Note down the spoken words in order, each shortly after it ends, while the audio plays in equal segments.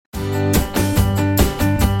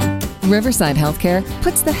Riverside Healthcare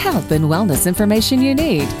puts the health and wellness information you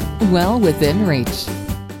need well within reach.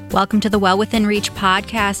 Welcome to the Well Within Reach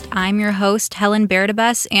podcast. I'm your host, Helen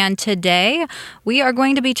Berdabes, and today we are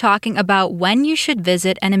going to be talking about when you should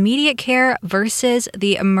visit an immediate care versus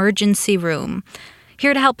the emergency room.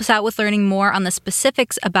 Here to help us out with learning more on the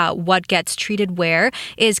specifics about what gets treated where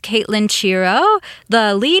is Caitlin Chiro,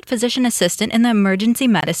 the lead physician assistant in the emergency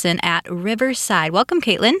medicine at Riverside. Welcome,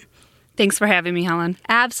 Caitlin. Thanks for having me, Helen.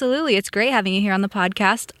 Absolutely. It's great having you here on the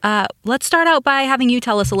podcast. Let's start out by having you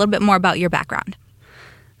tell us a little bit more about your background.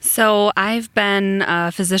 So I've been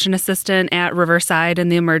a physician assistant at Riverside in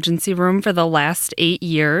the emergency room for the last 8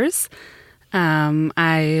 years.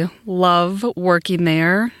 I love working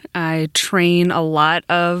there. I train a lot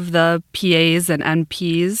of the PAs and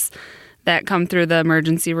NPs that come through the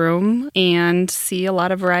emergency room and see a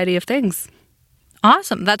lot of variety of things.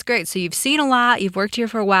 Awesome. That's great. So you've seen a lot, you've worked here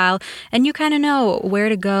for a while, and you kind of know where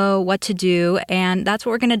to go, what to do, and that's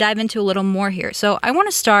what we're going to dive into a little more here. So I want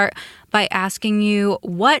to start by asking you,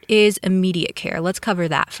 what is immediate care? Let's cover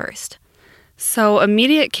that first. So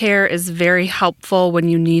immediate care is very helpful when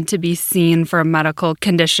you need to be seen for a medical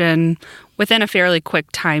condition within a fairly quick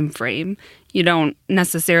time frame. You don't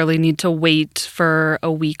necessarily need to wait for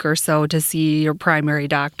a week or so to see your primary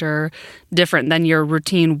doctor, different than your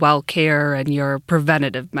routine well care and your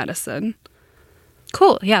preventative medicine.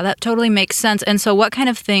 Cool. Yeah, that totally makes sense. And so what kind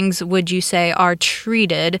of things would you say are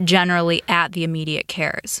treated generally at the immediate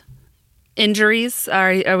cares? Injuries,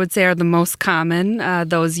 I would say, are the most common.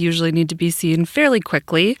 Those usually need to be seen fairly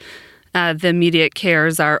quickly. The immediate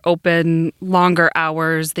cares are open longer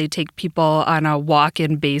hours. They take people on a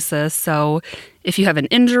walk-in basis. So if you have an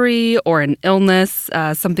injury or an illness,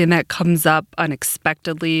 something that comes up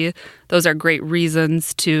unexpectedly, those are great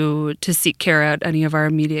reasons to seek care at any of our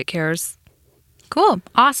immediate cares. Cool.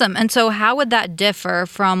 Awesome. And so how would that differ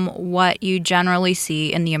from what you generally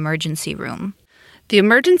see in the emergency room? The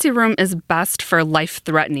emergency room is best for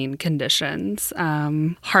life-threatening conditions.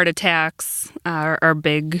 Heart attacks are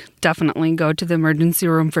big. Definitely go to the emergency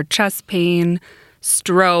room for chest pain,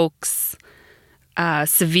 strokes,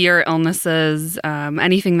 severe illnesses,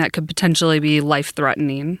 anything that could potentially be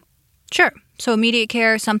life-threatening. Sure. So immediate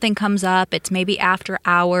care, something comes up, it's maybe after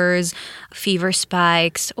hours, fever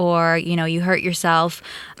spikes, or, you hurt yourself.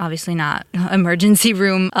 Obviously not emergency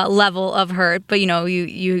room level of hurt, but,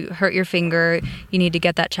 you hurt your finger, you need to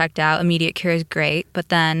get that checked out. Immediate care is great, but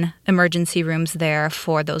then emergency room's there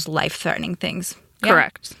for those life-threatening things. Yeah.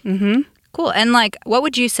 Correct. Mm-hmm. Cool. And, what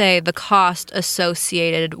would you say the cost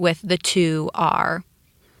associated with the two are?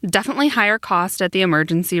 Definitely higher cost at the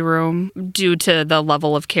emergency room due to the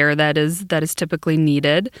level of care that is typically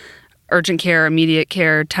needed. Urgent care, immediate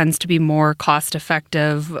care tends to be more cost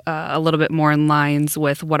effective, a little bit more in lines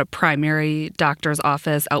with what a primary doctor's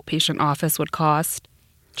office, outpatient office would cost.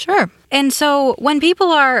 Sure. And so when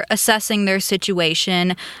people are assessing their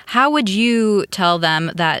situation, how would you tell them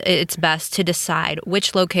that it's best to decide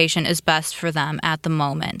which location is best for them at the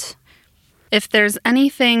moment? If there's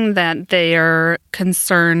anything that they are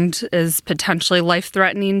concerned is potentially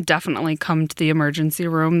life-threatening, definitely come to the emergency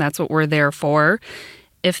room. That's what we're there for.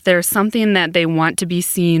 If there's something that they want to be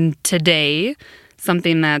seen today,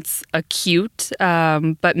 something that's acute,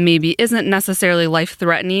 but maybe isn't necessarily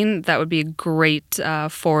life-threatening, that would be great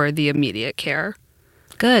for the immediate care.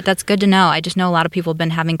 Good. That's good to know. I just know a lot of people have been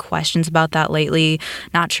having questions about that lately,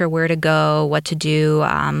 not sure where to go, what to do.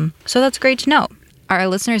 So that's great to know. Our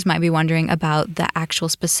listeners might be wondering about the actual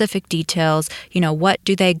specific details. What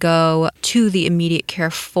do they go to the immediate care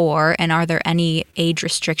for? And are there any age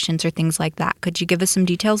restrictions or things like that? Could you give us some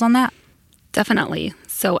details on that? Definitely.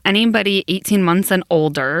 So anybody 18 months and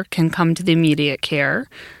older can come to the immediate care.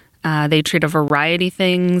 They treat a variety of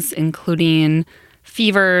things, including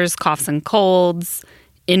fevers, coughs and colds,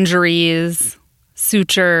 injuries,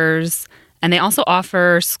 sutures, and they also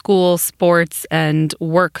offer school, sports, and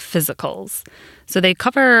work physicals. So they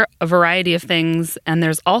cover a variety of things, and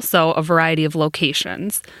there's also a variety of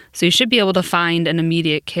locations. So you should be able to find an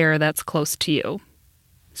immediate care that's close to you.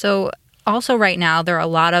 So also right now, there are a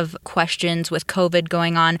lot of questions with COVID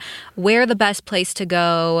going on, where the best place to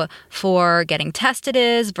go for getting tested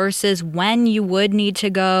is versus when you would need to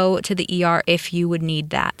go to the ER if you would need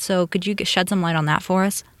that. So could you shed some light on that for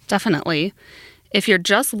us? Definitely. If you're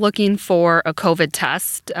just looking for a COVID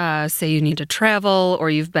test, say you need to travel or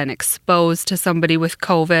you've been exposed to somebody with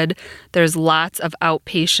COVID, there's lots of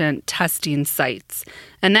outpatient testing sites.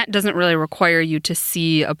 And that doesn't really require you to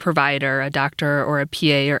see a provider, a doctor or a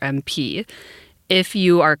PA or MP. If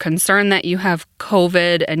you are concerned that you have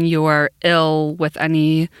COVID and you are ill with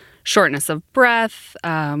any shortness of breath,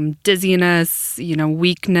 dizziness,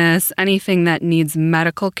 weakness, anything that needs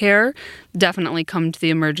medical care, definitely come to the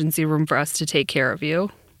emergency room for us to take care of you.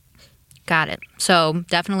 Got it. So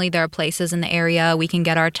definitely there are places in the area we can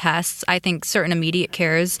get our tests. I think certain immediate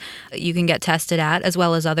cares you can get tested at, as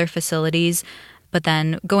well as other facilities. But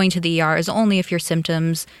then going to the ER is only if your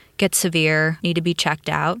symptoms get severe, need to be checked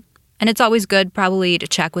out. And it's always good probably to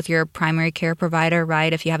check with your primary care provider,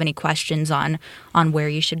 right, if you have any questions on where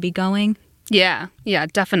you should be going. Yeah,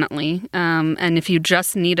 definitely. And if you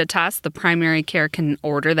just need a test, the primary care can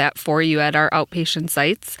order that for you at our outpatient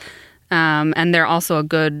sites. And they're also a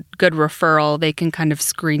good referral. They can kind of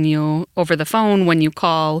screen you over the phone when you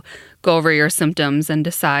call, go over your symptoms, and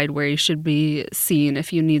decide where you should be seen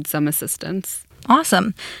if you need some assistance.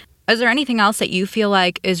 Awesome. Is there anything else that you feel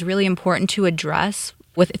like is really important to address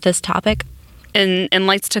with this topic? In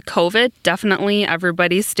lights to COVID, definitely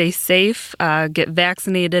everybody stay safe, get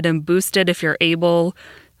vaccinated and boosted if you're able,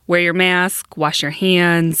 wear your mask, wash your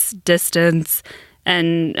hands, distance,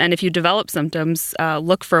 and if you develop symptoms,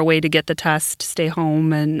 look for a way to get the test, stay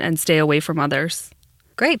home, and stay away from others.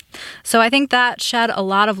 Great. So I think that shed a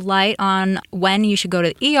lot of light on when you should go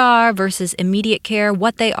to the ER versus immediate care,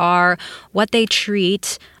 what they are, what they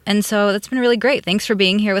treat. And so that's been really great. Thanks for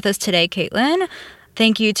being here with us today, Caitlin.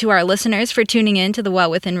 Thank you to our listeners for tuning in to the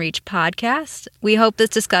Well Within Reach podcast. We hope this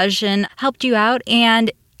discussion helped you out.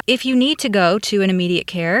 And if you need to go to an immediate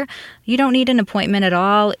care, you don't need an appointment at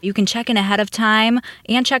all. You can check in ahead of time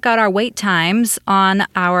and check out our wait times on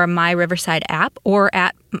our My Riverside app or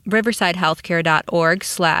at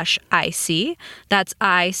riversidehealthcare.org/IC. That's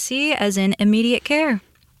IC as in immediate care.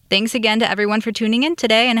 Thanks again to everyone for tuning in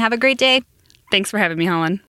today and have a great day. Thanks for having me, Helen.